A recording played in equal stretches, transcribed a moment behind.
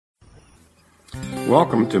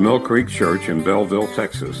Welcome to Mill Creek Church in Belleville,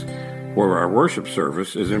 Texas, where our worship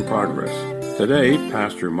service is in progress. Today,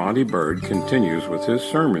 Pastor Monty Bird continues with his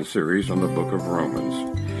sermon series on the book of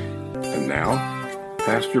Romans. And now,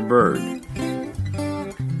 Pastor Bird.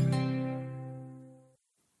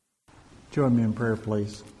 Join me in prayer,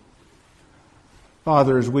 please.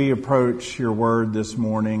 Father, as we approach your word this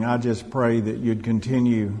morning, I just pray that you'd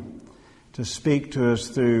continue to speak to us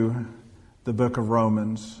through the book of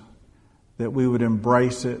Romans, that we would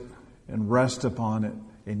embrace it and rest upon it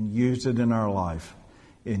and use it in our life.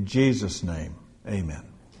 In Jesus' name, amen.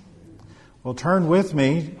 Well, turn with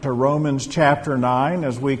me to Romans chapter 9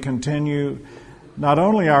 as we continue not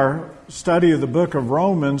only our study of the book of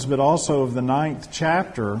Romans, but also of the 9th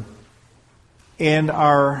chapter. And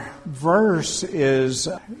our verse is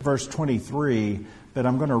verse 23, but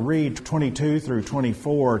I'm going to read 22 through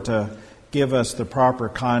 24 to give us the proper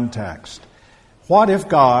context. What if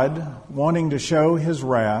God, wanting to show his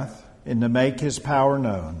wrath and to make his power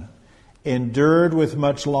known, endured with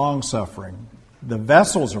much long-suffering the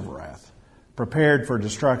vessels of wrath prepared for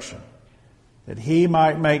destruction, that he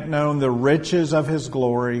might make known the riches of his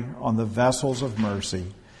glory on the vessels of mercy,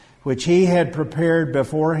 which he had prepared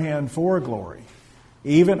beforehand for glory,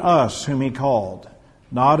 even us whom he called,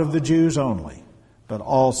 not of the Jews only, but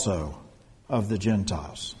also of the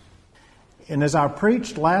Gentiles. And as I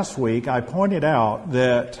preached last week, I pointed out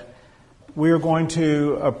that we are going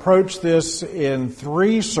to approach this in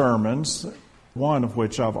 3 sermons, one of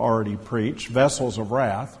which I've already preached, Vessels of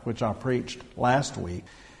Wrath, which I preached last week.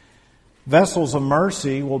 Vessels of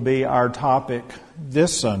Mercy will be our topic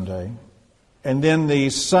this Sunday. And then the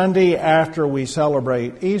Sunday after we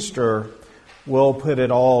celebrate Easter, we'll put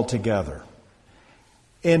it all together.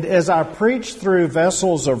 And as I preached through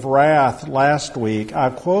Vessels of Wrath last week,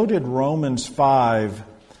 I quoted Romans 5,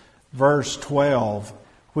 verse 12,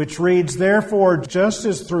 which reads, "Therefore, just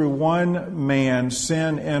as through one man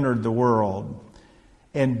sin entered the world,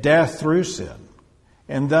 and death through sin,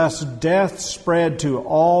 and thus death spread to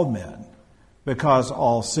all men, because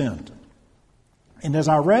all sinned." And as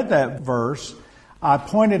I read that verse, I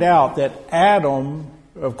pointed out that Adam,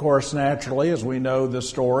 of course, naturally, as we know the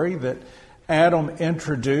story, that Adam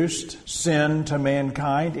introduced sin to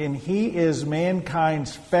mankind, and he is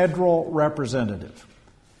mankind's federal representative.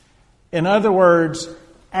 In other words,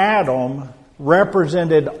 Adam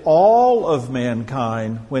represented all of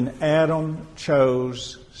mankind when Adam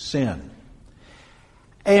chose sin.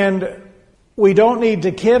 And we don't need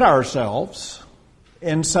to kid ourselves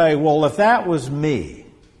and say, well, if that was me,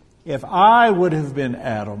 if I would have been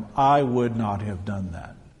Adam, I would not have done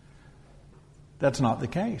that. That's not the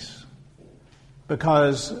case.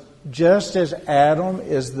 Because just as Adam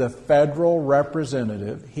is the federal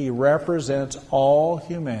representative, he represents all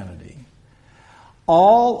humanity.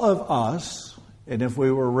 All of us, and if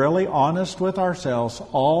we were really honest with ourselves,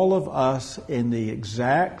 all of us in the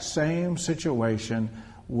exact same situation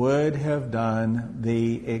would have done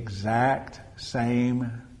the exact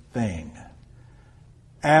same thing.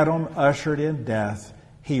 Adam ushered in death.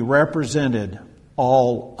 He represented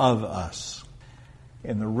all of us.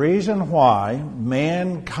 And the reason why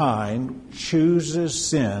mankind chooses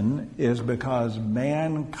sin is because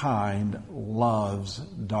mankind loves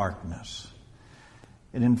darkness.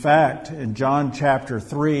 And in fact, in John chapter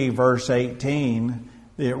 3, verse 18,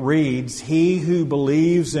 it reads, "He who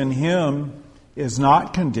believes in him is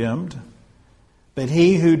not condemned, but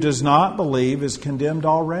he who does not believe is condemned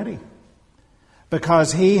already,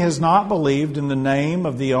 because he has not believed in the name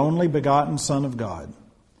of the only begotten Son of God.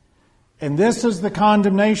 And this is the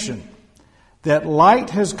condemnation, that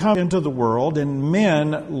light has come into the world, and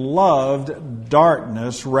men loved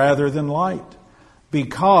darkness rather than light,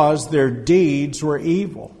 because their deeds were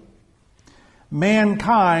evil."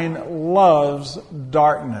 Mankind loves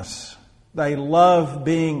darkness. They love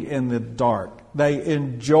being in the dark. They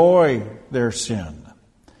enjoy their sin.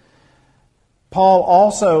 Paul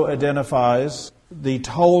also identifies the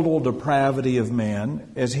total depravity of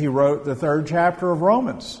man as he wrote the 3rd chapter of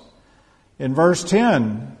Romans. In verse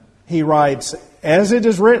 10, he writes, "As it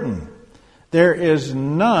is written, there is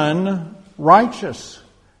none righteous,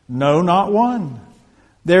 no, not one.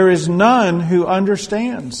 There is none who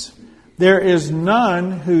understands. There is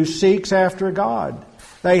none who seeks after God.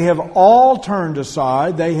 They have all turned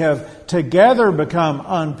aside. They have together become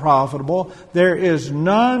unprofitable. There is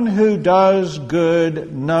none who does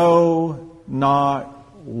good, no,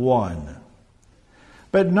 not one."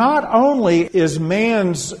 But not only is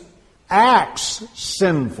man's acts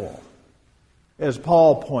sinful, as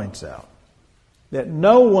Paul points out, that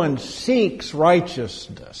no one seeks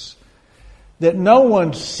righteousness, that no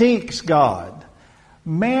one seeks God,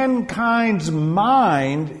 Mankind's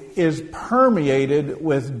mind is permeated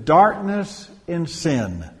with darkness and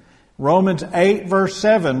sin. Romans 8 verse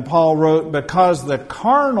 7, Paul wrote, because the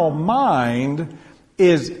carnal mind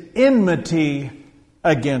is enmity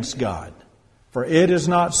against God. For it is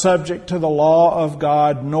not subject to the law of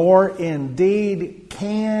God, nor indeed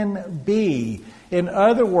can be. In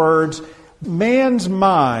other words, man's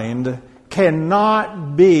mind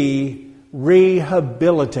cannot be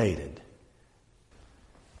rehabilitated.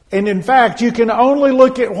 And in fact, you can only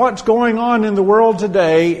look at what's going on in the world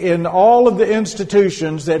today in all of the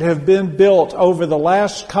institutions that have been built over the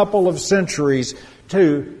last couple of centuries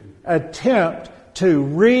to attempt to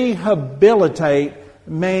rehabilitate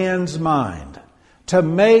man's mind, to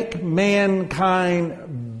make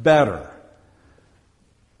mankind better.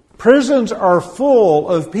 Prisons are full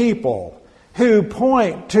of people who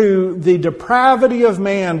point to the depravity of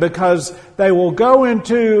man because they will go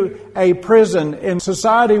into a prison and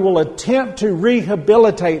society will attempt to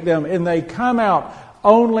rehabilitate them, and they come out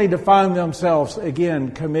only to find themselves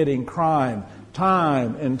again committing crime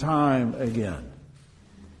time and time again.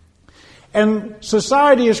 And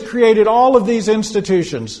society has created all of these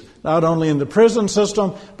institutions, not only in the prison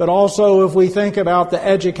system, but also if we think about the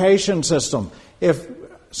education system. If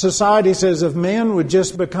society says if men would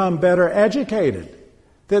just become better educated,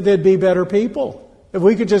 that they'd be better people. If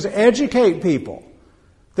we could just educate people,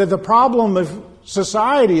 that the problem of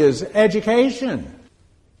society is education.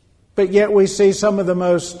 But yet we see some of the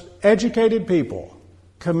most educated people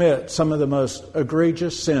commit some of the most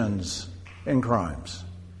egregious sins and crimes.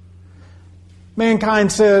 Mankind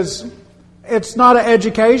says it's not an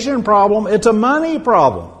education problem, it's a money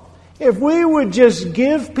problem. If we would just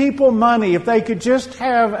give people money, if they could just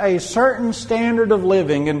have a certain standard of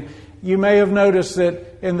living, and you may have noticed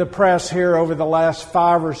that in the press here over the last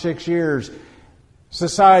 5 or 6 years,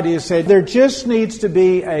 society has said there just needs to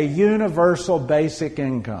be a universal basic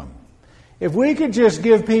income. If we could just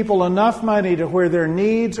give people enough money to where their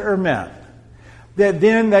needs are met, that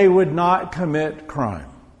then they would not commit crime.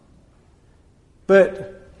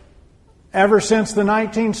 But ever since the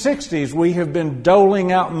 1960s, we have been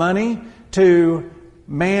doling out money to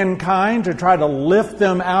mankind to try to lift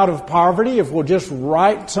them out of poverty. If we'll just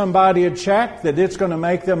write somebody a check, that it's going to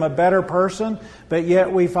make them a better person. But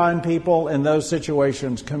yet we find people in those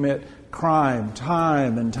situations commit crime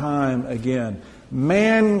time and time again.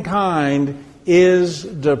 Mankind is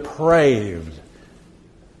depraved.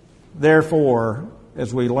 Therefore,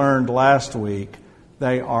 as we learned last week,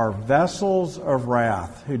 they are vessels of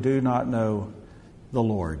wrath who do not know the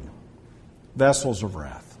Lord. Vessels of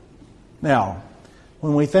wrath. Now,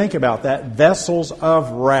 when we think about that, vessels of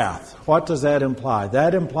wrath, what does that imply?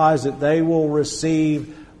 That implies that they will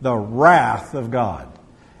receive the wrath of God.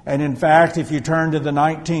 And in fact, if you turn to the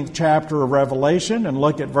 19th chapter of Revelation and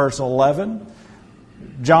look at verse 11,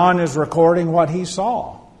 John is recording what he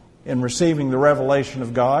saw in receiving the revelation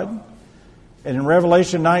of God. And in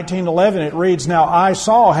Revelation 19:11 it reads, "Now I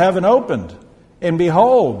saw heaven opened, and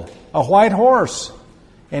behold, a white horse,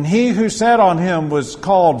 and he who sat on him was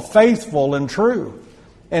called Faithful and True,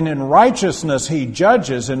 and in righteousness he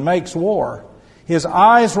judges and makes war. His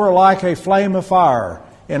eyes were like a flame of fire,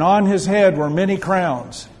 and on his head were many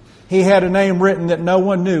crowns. He had a name written that no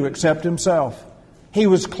one knew except himself. He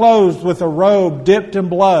was clothed with a robe dipped in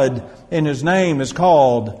blood, and his name is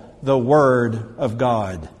called the Word of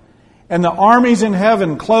God. And the armies in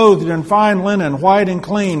heaven, clothed in fine linen, white and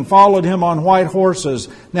clean, followed him on white horses.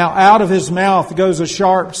 Now out of his mouth goes a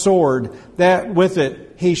sharp sword, that with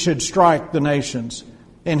it he should strike the nations.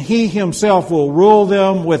 And he himself will rule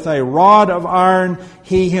them with a rod of iron.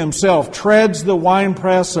 He himself treads the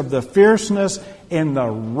winepress of the fierceness and the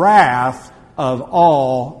wrath of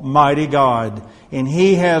Almighty God. And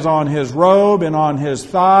he has on his robe and on his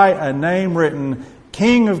thigh a name written,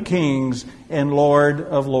 King of Kings and Lord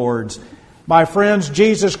of Lords." My friends,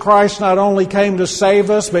 Jesus Christ not only came to save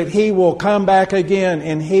us, but He will come back again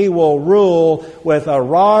and He will rule with a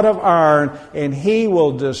rod of iron, and He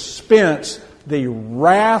will dispense the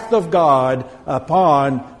wrath of God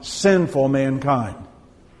upon sinful mankind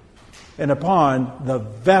and upon the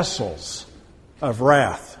vessels of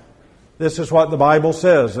wrath. This is what the Bible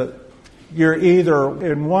says, that you're either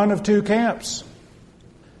in one of two camps.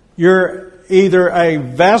 You're either a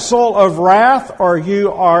vessel of wrath or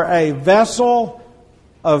you are a vessel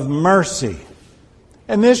of mercy.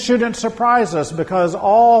 And this shouldn't surprise us, because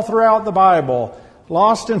all throughout the Bible,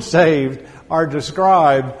 lost and saved are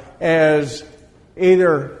described as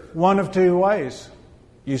either one of two ways.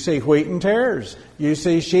 You see wheat and tares. You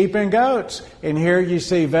see sheep and goats. And here you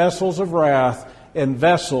see vessels of wrath and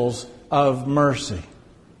vessels of mercy.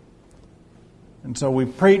 And so we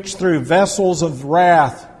preached through vessels of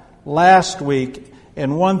wrath last week.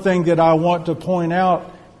 And one thing that I want to point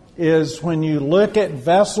out is when you look at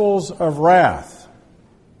vessels of wrath,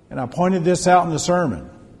 and I pointed this out in the sermon,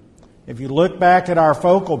 if you look back at our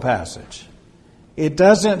focal passage, it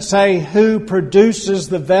doesn't say who produces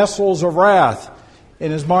the vessels of wrath.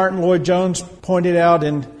 And as Martin Lloyd-Jones pointed out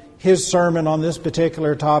in his sermon on this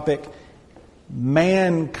particular topic,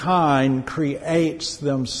 mankind creates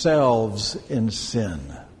themselves in sin.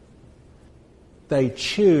 They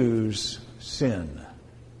choose sin.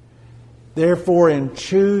 Therefore, in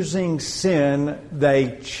choosing sin,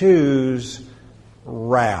 they choose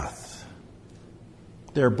wrath.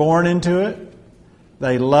 They're born into it,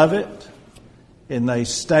 they love it, and they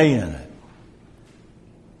stay in it.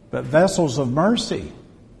 But vessels of mercy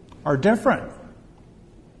are different.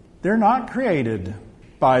 They're not created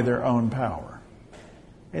by their own power.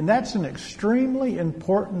 And that's an extremely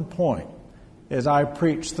important point as I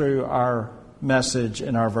preach through our message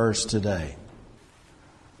in our verse today.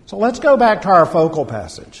 So let's go back to our focal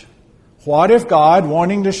passage. What if God,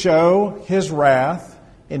 wanting to show His wrath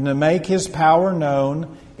and to make His power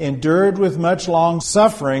known, endured with much long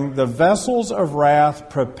suffering the vessels of wrath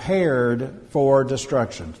prepared for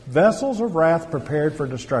destruction? Vessels of wrath prepared for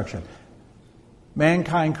destruction.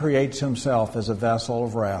 Mankind creates himself as a vessel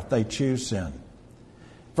of wrath. They choose sin.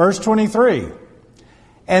 Verse 23,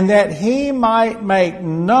 and that He might make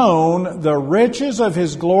known the riches of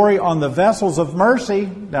His glory on the vessels of mercy.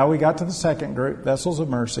 Now we got to the second group, vessels of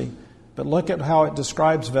mercy. But look at how it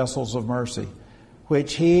describes vessels of mercy,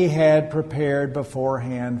 which He had prepared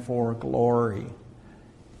beforehand for glory.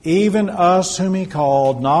 Even us whom He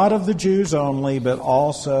called, not of the Jews only, but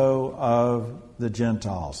also of the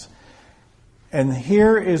Gentiles. And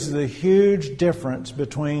here is the huge difference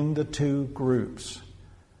between the two groups.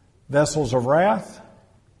 Vessels of wrath,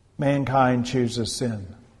 mankind chooses sin.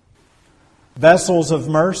 Vessels of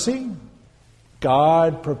mercy,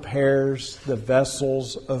 God prepares the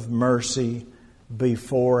vessels of mercy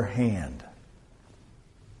beforehand.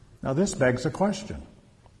 Now this begs a question.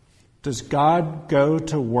 Does God go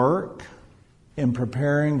to work in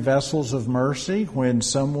preparing vessels of mercy when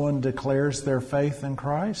someone declares their faith in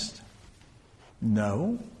Christ?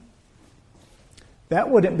 No. That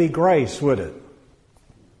wouldn't be grace, would it?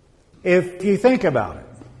 If you think about it.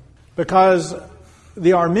 Because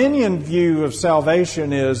the Arminian view of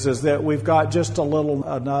salvation is that we've got just a little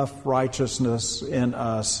enough righteousness in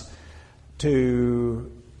us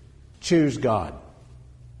to choose God.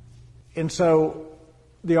 And so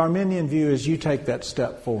the Arminian view is you take that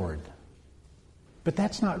step forward. But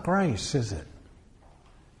that's not grace, is it?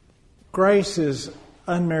 Grace is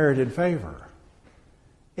unmerited favor.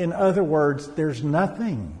 In other words, there's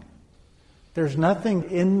nothing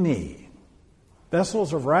in me.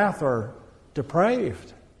 Vessels of wrath are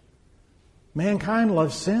depraved. Mankind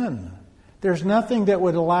loves sin. There's nothing that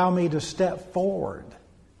would allow me to step forward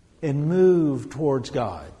and move towards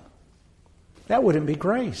God. That wouldn't be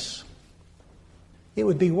grace. It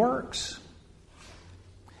would be works.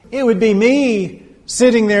 It would be me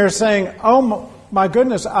sitting there saying, oh my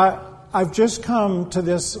goodness, I've just come to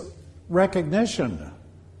this recognition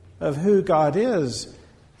of who God is.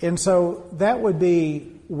 And so that would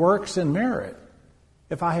be works and merit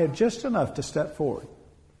if I had just enough to step forward.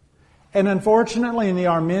 And unfortunately, in the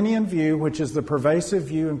Arminian view, which is the pervasive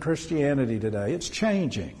view in Christianity today, it's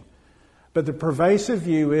changing. But the pervasive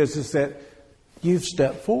view is that you've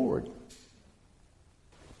stepped forward.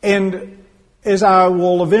 And as I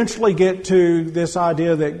will eventually get to this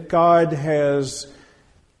idea that God has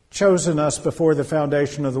chosen us before the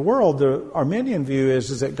foundation of the world, the Arminian view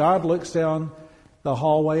is that God looks down the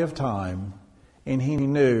hallway of time and He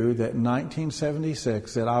knew that in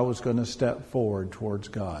 1976 that I was going to step forward towards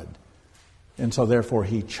God. And so therefore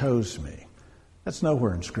He chose me. That's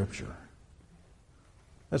nowhere in Scripture.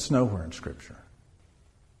 That's nowhere in Scripture.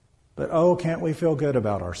 But oh, can't we feel good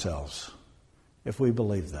about ourselves if we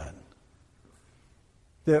believe that?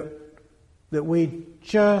 That we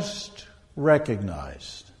just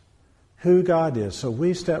recognized who God is. So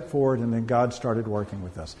we stepped forward and then God started working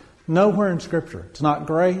with us. Nowhere in Scripture. It's not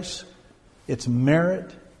grace. It's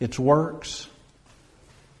merit. It's works.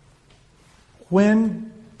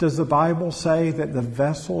 When does the Bible say that the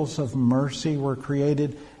vessels of mercy were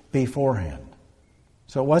created? Beforehand.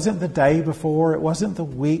 So it wasn't the day before. It wasn't the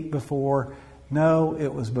week before. No,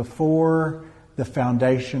 it was before the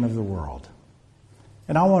foundation of the world.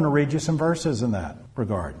 And I want to read you some verses in that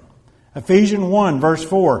regard. Ephesians 1, verse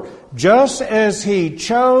 4. Just as He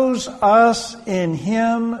chose us in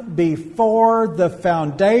Him before the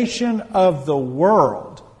foundation of the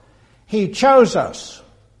world. He chose us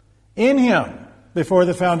in Him before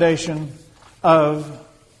the foundation of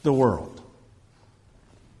the world.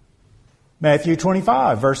 Matthew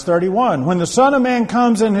 25, verse 31. When the Son of Man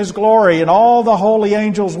comes in His glory and all the holy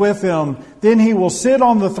angels with Him, then He will sit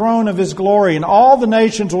on the throne of His glory, and all the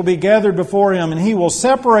nations will be gathered before Him, and He will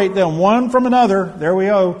separate them one from another. There we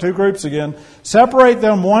go, two groups again. Separate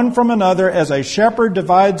them one from another as a shepherd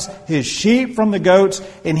divides his sheep from the goats,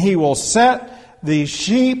 and He will set the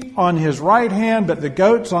sheep on His right hand, but the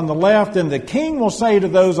goats on the left. And the King will say to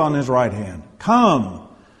those on His right hand, Come,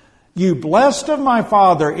 you blessed of my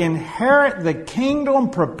Father, inherit the kingdom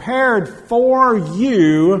prepared for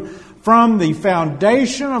you from the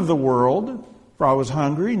foundation of the world. For I was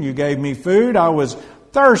hungry, and you gave me food. I was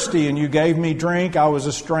thirsty, and you gave me drink. I was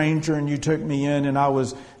a stranger, and you took me in. And I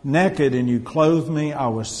was naked, and you clothed me. I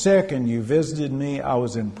was sick, and you visited me. I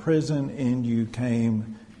was in prison, and you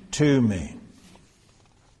came to me.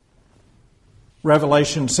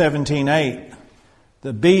 Revelation 17:8.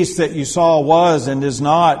 The beast that you saw was and is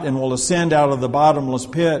not, and will ascend out of the bottomless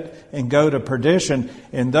pit and go to perdition.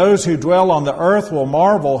 And those who dwell on the earth will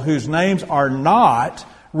marvel, whose names are not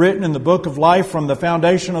written in the book of life from the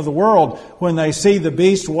foundation of the world, when they see the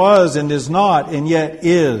beast was and is not, and yet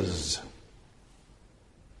is.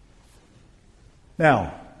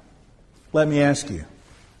 Now, let me ask you.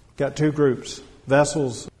 Got two groups.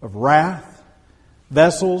 Vessels of wrath,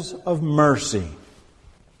 vessels of mercy.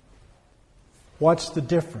 What's the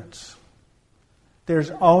difference? There's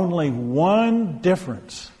only one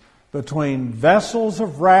difference between vessels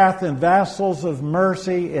of wrath and vessels of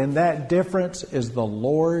mercy, and that difference is the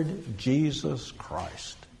Lord Jesus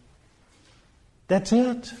Christ. That's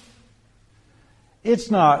it. It's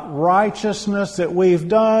not righteousness that we've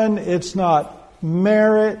done. It's not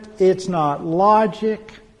merit. It's not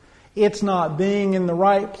logic. It's not being in the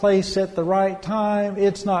right place at the right time.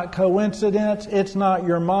 It's not coincidence. It's not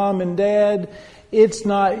your mom and dad. It's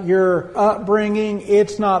not your upbringing.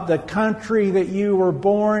 It's not the country that you were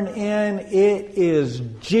born in. It is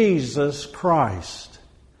Jesus Christ.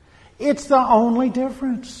 It's the only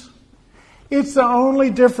difference. It's the only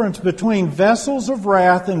difference between vessels of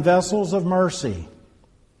wrath and vessels of mercy.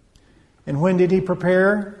 And when did He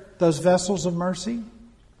prepare those vessels of mercy?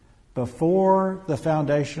 Before the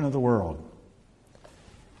foundation of the world.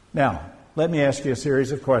 Now, let me ask you a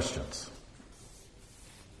series of questions.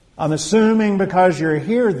 I'm assuming because you're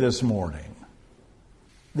here this morning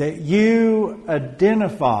that you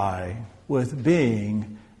identify with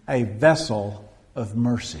being a vessel of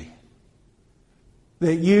mercy.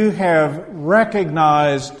 That you have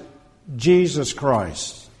recognized Jesus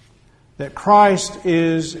Christ. That Christ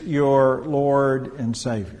is your Lord and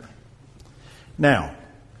Savior. Now,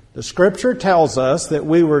 the Scripture tells us that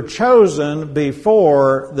we were chosen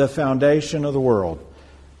before the foundation of the world.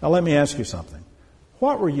 Now let me ask you something.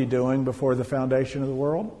 What were you doing before the foundation of the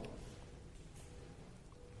world?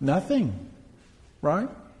 Nothing, right?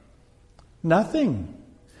 Nothing.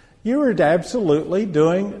 You were absolutely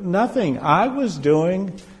doing nothing. I was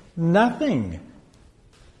doing nothing.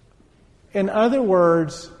 In other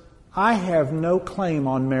words, I have no claim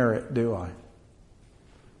on merit, do I?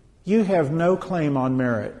 You have no claim on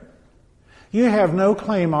merit. You have no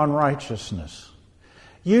claim on righteousness.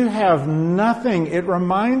 You have nothing. It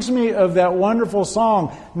reminds me of that wonderful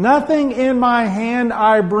song, nothing in my hand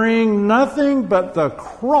I bring, nothing but the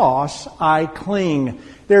cross I cling.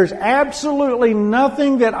 There's absolutely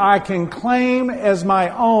nothing that I can claim as my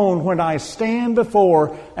own when I stand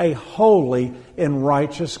before a holy and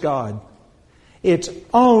righteous God. It's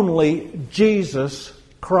only Jesus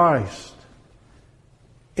Christ.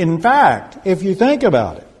 In fact, if you think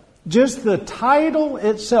about it, just the title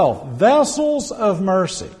itself, Vessels of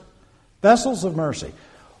Mercy. Vessels of Mercy.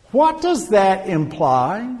 What does that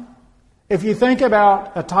imply? If you think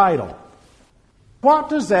about a title, what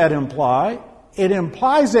does that imply? It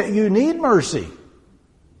implies that you need mercy,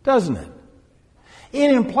 doesn't it?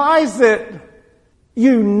 It implies that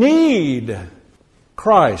you need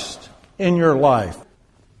Christ in your life.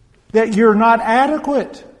 That you're not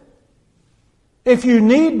adequate. If you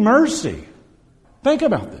need mercy, think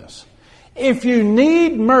about this. If you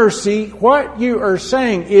need mercy, what you are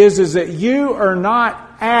saying is that you are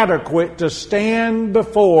not adequate to stand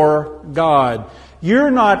before God. You're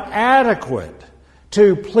not adequate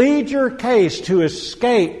to plead your case to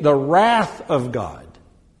escape the wrath of God.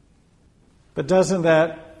 But doesn't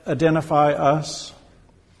that identify us?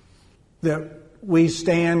 That we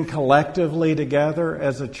stand collectively together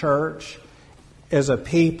as a church, as a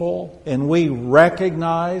people, and we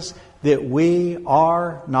recognize that we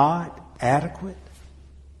are not adequate,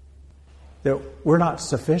 that we're not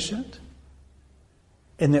sufficient,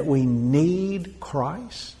 and that we need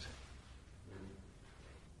Christ.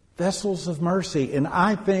 Vessels of mercy. And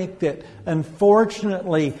I think that,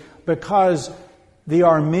 unfortunately, because the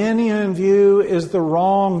Arminian view is the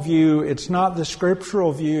wrong view, it's not the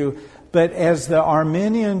scriptural view, but as the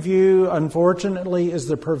Arminian view, unfortunately, is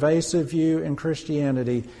the pervasive view in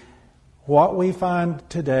Christianity, what we find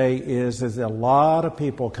today is a lot of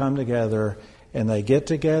people come together and they get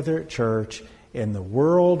together at church and the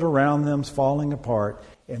world around them's falling apart,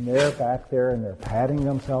 and they're back there and they're patting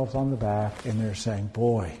themselves on the back and they're saying,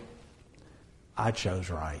 boy, I chose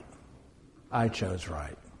right. I chose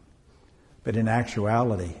right. But in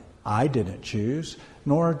actuality, I didn't choose,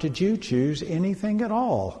 nor did you choose anything at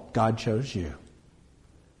all. God chose you.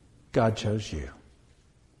 God chose you.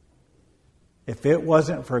 If it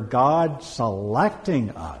wasn't for God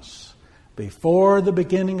selecting us before the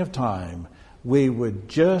beginning of time, we would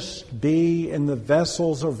just be in the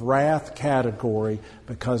vessels of wrath category,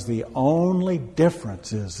 because the only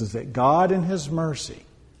difference is that God in His mercy,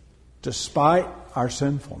 despite our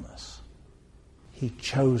sinfulness, He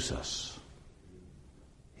chose us.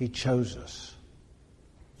 He chose us.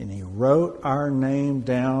 And He wrote our name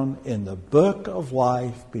down in the book of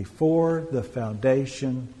life before the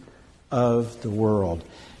foundation of the world.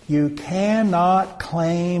 You cannot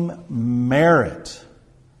claim merit.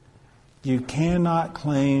 You cannot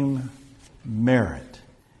claim merit.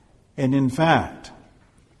 And in fact,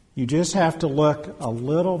 you just have to look a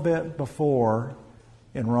little bit before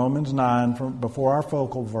in Romans 9, before our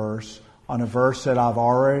focal verse, on a verse that I've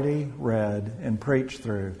already read and preached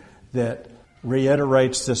through that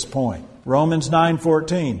reiterates this point. Romans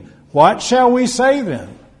 9:14. What shall we say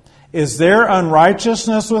then? Is there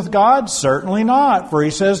unrighteousness with God? Certainly not. For He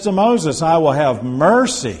says to Moses, I will have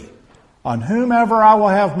mercy on whomever I will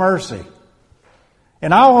have mercy.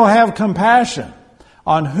 And I will have compassion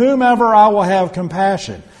on whomever I will have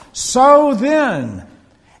compassion. So then,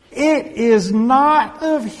 it is not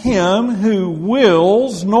of him who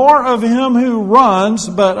wills, nor of him who runs,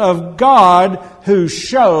 but of God who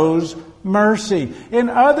shows mercy. In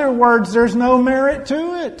other words, there's no merit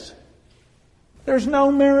to it. There's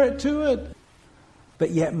no merit to it. But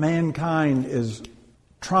yet mankind is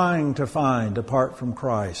trying to find, apart from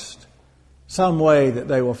Christ, some way that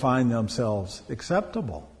they will find themselves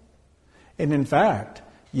acceptable. And in fact,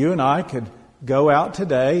 you and I could go out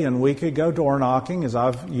today and we could go door knocking, as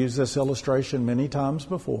I've used this illustration many times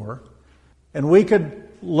before. And we could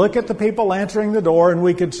look at the people answering the door and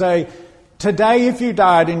we could say, today if you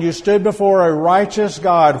died and you stood before a righteous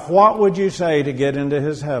God, what would you say to get into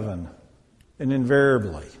His heaven? And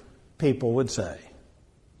invariably, people would say,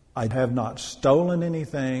 I have not stolen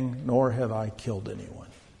anything, nor have I killed anyone.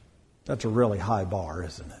 That's a really high bar,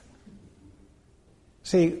 isn't it?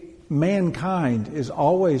 See, mankind is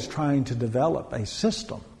always trying to develop a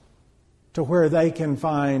system to where they can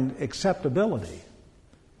find acceptability,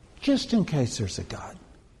 just in case there's a God.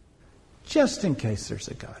 Just in case there's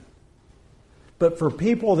a God. But for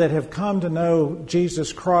people that have come to know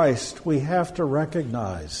Jesus Christ, we have to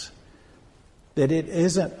recognize that it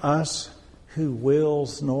isn't us who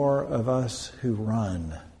wills, nor of us who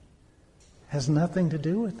run. It has nothing to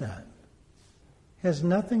do with that. It has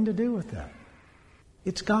nothing to do with that.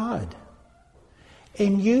 It's God.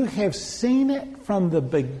 And you have seen it from the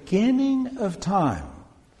beginning of time.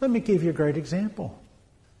 Let me give you a great example.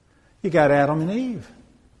 You got Adam and Eve.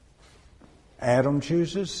 Adam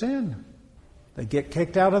chooses sin. They get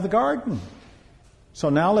kicked out of the garden. So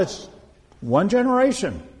now one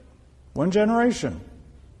generation. One generation.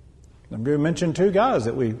 I'm going to mention two guys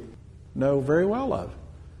that we know very well of.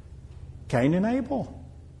 Cain and Abel.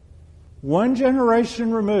 One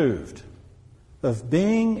generation removed of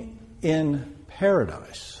being in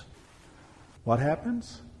paradise. What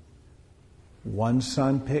happens? One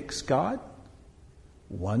son picks God.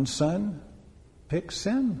 One son picks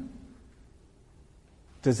sin.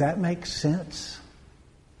 Does that make sense?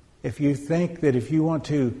 If you think that if you want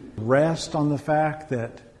to rest on the fact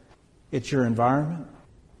that it's your environment,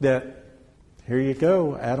 that here you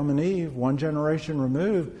go, Adam and Eve, one generation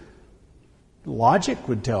removed, logic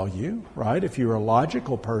would tell you, right, if you're a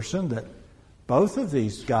logical person, that both of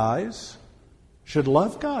these guys should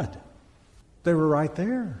love God. They were right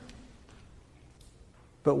there.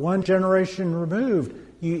 But one generation removed,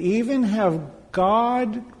 you even have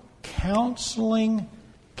God counseling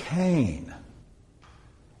Cain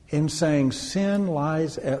in saying, sin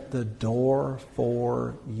lies at the door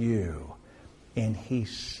for you. And he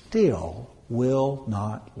still will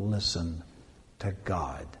not listen to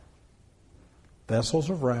God. Vessels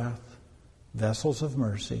of wrath, vessels of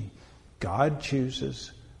mercy. God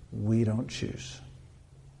chooses, we don't choose.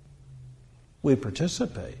 We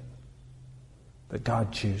participate, but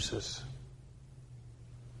God chooses.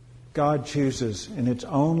 God chooses, and it's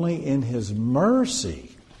only in His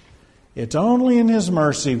mercy. It's only in His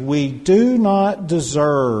mercy. We do not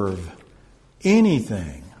deserve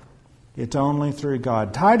anything. It's only through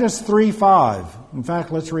God. Titus 3:5. In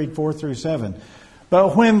fact, let's read 4 through 7.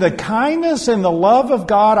 But when the kindness and the love of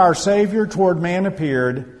God our Savior toward man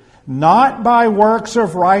appeared, not by works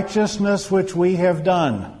of righteousness which we have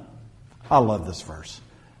done. I love this verse.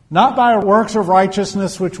 Not by works of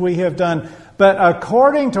righteousness which we have done, but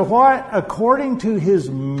according to what? According to His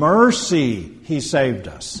mercy He saved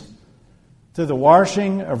us. Through the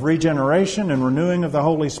washing of regeneration and renewing of the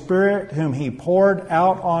Holy Spirit, whom He poured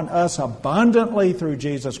out on us abundantly through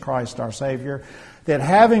Jesus Christ our Savior, that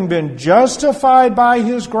having been justified by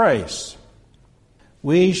His grace,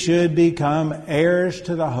 we should become heirs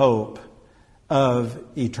to the hope of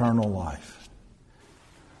eternal life.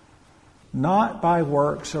 Not by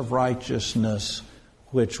works of righteousness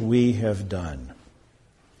which we have done.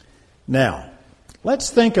 Now, let's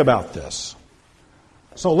think about this.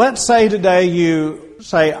 So let's say today you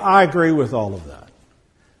say, I agree with all of that.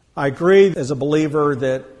 I agree as a believer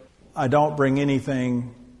that I don't bring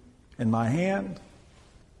anything in my hand.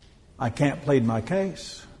 I can't plead my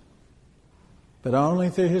case. But only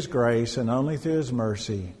through His grace and only through His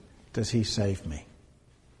mercy does He save me.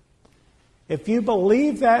 If you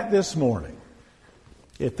believe that this morning,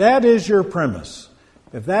 if that is your premise,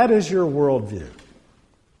 if that is your worldview,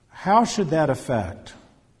 how should that affect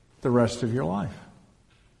the rest of your life?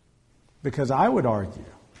 Because I would argue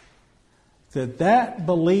that that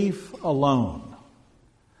belief alone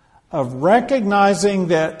of recognizing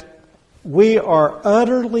that we are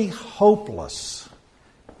utterly hopeless,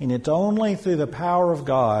 and it's only through the power of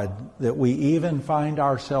God that we even find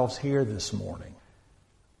ourselves here this morning.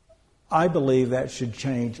 I believe that should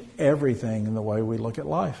change everything in the way we look at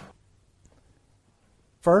life.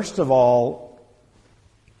 First of all,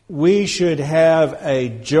 we should have a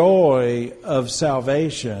joy of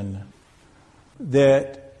salvation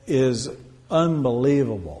that is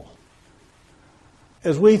unbelievable.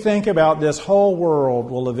 As we think about this whole world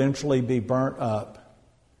will eventually be burnt up,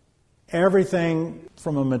 everything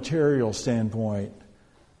from a material standpoint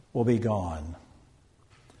will be gone.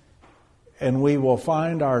 And we will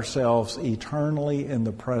find ourselves eternally in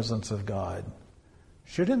the presence of God.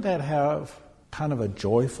 Shouldn't that have kind of a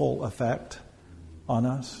joyful effect on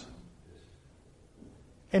us?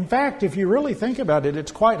 In fact, if you really think about it,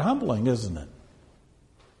 it's quite humbling, isn't it?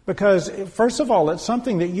 Because, first of all, it's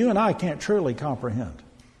something that you and I can't truly comprehend.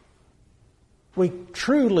 We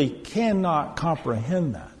truly cannot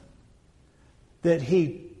comprehend that. That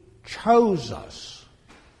He chose us.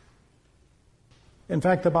 In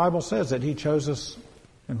fact, the Bible says that He chose us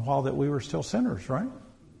and while that we were still sinners, right?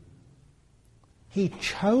 He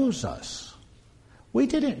chose us. We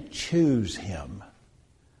didn't choose Him.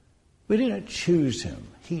 We didn't choose Him.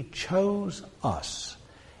 He chose us.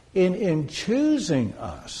 In choosing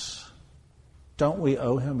us, don't we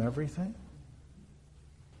owe Him everything?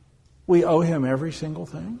 We owe Him every single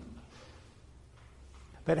thing.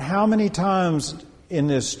 But how many times in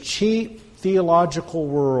this cheap theological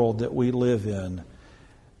world that we live in,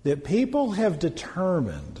 that people have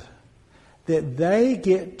determined that they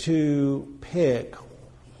get to pick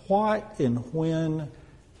what and when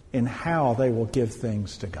and how they will give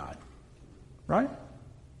things to God. Right?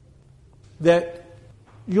 That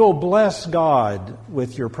you'll bless God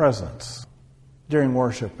with your presence during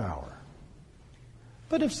worship hour.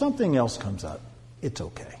 But if something else comes up, it's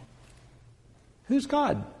okay. Who's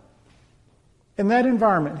God? In that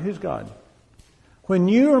environment, who's God? When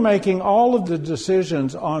you are making all of the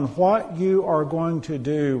decisions on what you are going to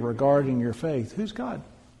do regarding your faith, who's God?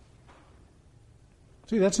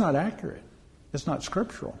 See, that's not accurate. It's not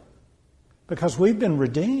scriptural. Because we've been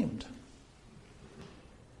redeemed.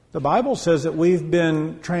 The Bible says that we've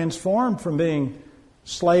been transformed from being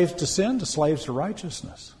slaves to sin to slaves to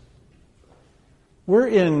righteousness. We're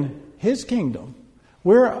in His kingdom.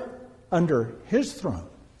 We're under His throne.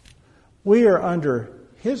 We are under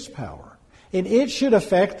His power. And it should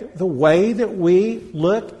affect the way that we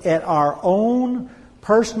look at our own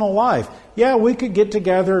personal life. Yeah, we could get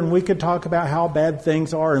together and we could talk about how bad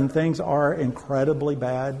things are, and things are incredibly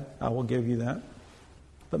bad. I will give you that.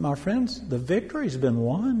 But my friends, the victory's been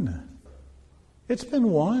won. It's been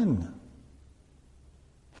won.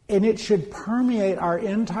 And it should permeate our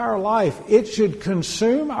entire life. It should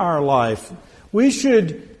consume our life. We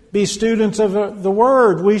should be students of the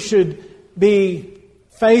Word. We should be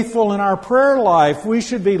faithful in our prayer life. We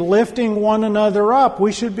should be lifting one another up.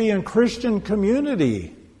 We should be in Christian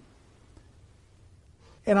community.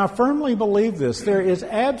 And I firmly believe this. There is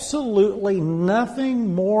absolutely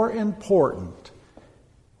nothing more important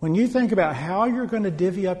When you think about how you're going to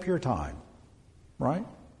divvy up your time, right?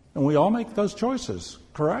 And we all make those choices,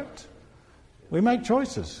 correct? We make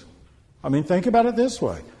choices. I mean, think about it this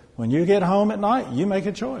way. When you get home at night, you make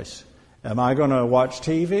a choice. Am I going to watch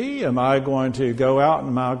TV? Am I going to go out?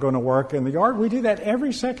 Am I going to work in the yard? We do that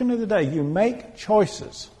every second of the day. You make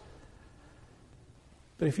choices.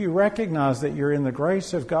 But if you recognize that you're in the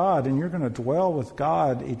grace of God and you're going to dwell with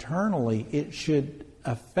God eternally, it should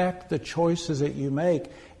affect the choices that you make.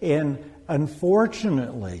 And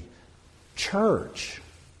unfortunately, church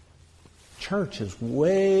is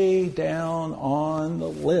way down on the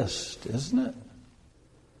list, isn't it?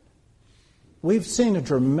 We've seen a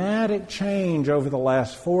dramatic change over the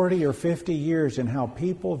last 40 or 50 years in how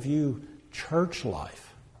people view church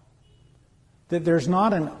life. That there's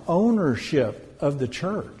not an ownership of the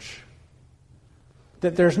church.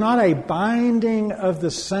 That there's not a binding of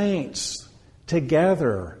the saints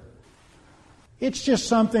together. It's just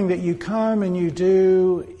something that you come and you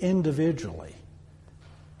do individually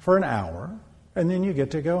for an hour, and then you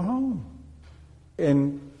get to go home.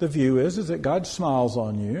 And the view is that God smiles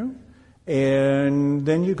on you, and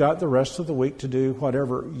then you got the rest of the week to do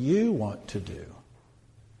whatever you want to do.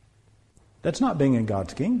 That's not being in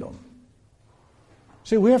God's kingdom.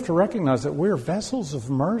 See, we have to recognize that we're vessels of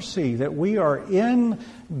mercy, that we are in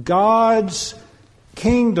God's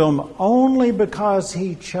kingdom only because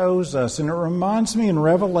He chose us. And it reminds me in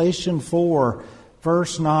Revelation 4,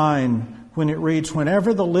 verse 9, when it reads,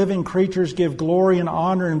 "Whenever the living creatures give glory and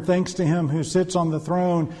honor and thanks to Him who sits on the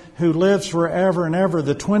throne, who lives forever and ever,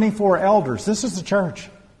 the 24 elders," this is the church,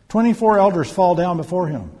 24 elders fall down before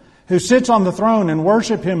Him, who sits on the throne, and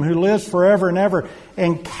worship Him who lives forever and ever,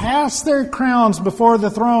 and cast their crowns before the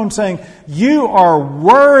throne, saying, "You are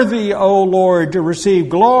worthy, O Lord, to receive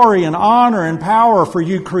glory and honor and power, for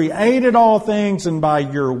you created all things, and by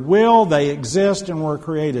your will they exist and were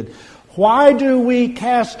created." Why do we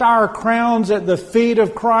cast our crowns at the feet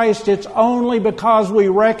of Christ? It's only because we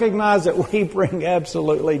recognize that we bring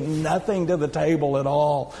absolutely nothing to the table at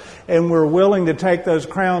all. And we're willing to take those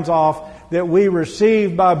crowns off that we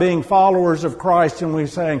received by being followers of Christ. And we're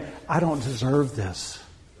saying, I don't deserve this.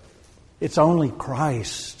 It's only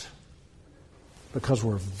Christ. Because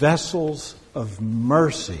we're vessels of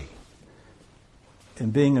mercy.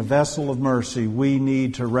 And being a vessel of mercy, we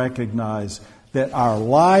need to recognize that our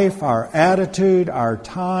life, our attitude, our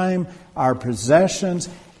time, our possessions,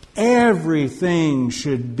 everything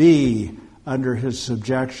should be under His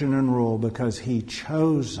subjection and rule, because He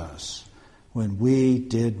chose us when we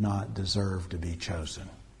did not deserve to be chosen.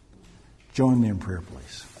 Join me in prayer,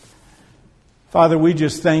 please. Father, we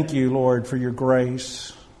just thank You, Lord, for Your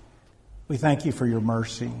grace. We thank You for Your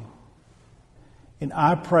mercy. And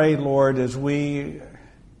I pray, Lord, as we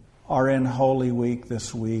are in Holy Week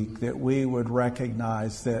this week, that we would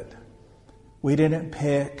recognize that we didn't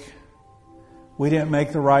pick, we didn't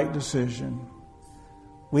make the right decision,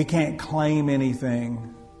 we can't claim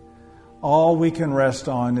anything. All we can rest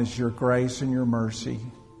on is Your grace and Your mercy.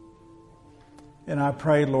 And I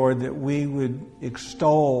pray, Lord, that we would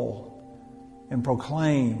extol and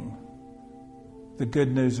proclaim the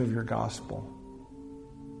good news of Your gospel.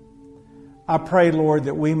 I pray, Lord,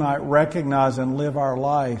 that we might recognize and live our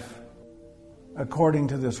life according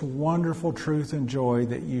to this wonderful truth and joy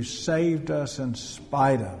that You saved us in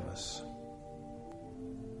spite of us.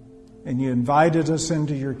 And You invited us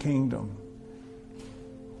into Your kingdom.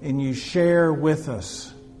 And You share with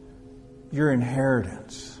us Your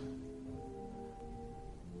inheritance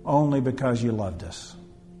only because You loved us.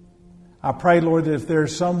 I pray, Lord, that if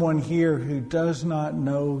there's someone here who does not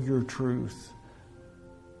know Your truth,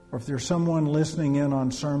 or if there's someone listening in on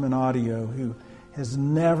sermon audio who has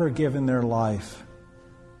never given their life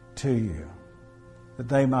to You, that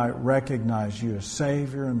they might recognize You as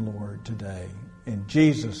Savior and Lord today. In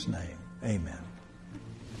Jesus' name, amen.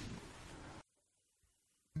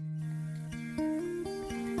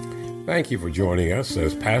 Thank you for joining us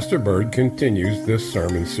as Pastor Bird continues this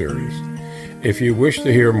sermon series. If you wish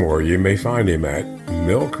to hear more, you may find him at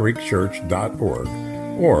millcreekchurch.org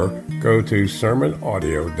or go to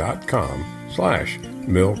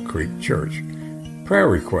sermonaudio.com/millcreekchurch. Prayer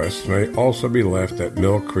requests may also be left at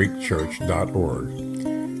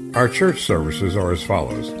millcreekchurch.org. Our church services are as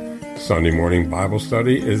follows. Sunday morning Bible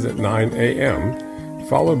study is at 9 a.m.,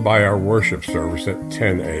 followed by our worship service at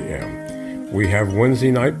 10 a.m. We have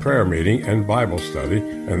Wednesday night prayer meeting and Bible study,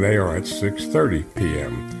 and they are at 6:30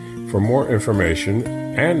 p.m. For more information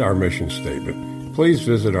and our mission statement, please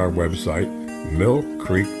visit our website,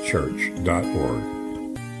 millcreekchurch.org.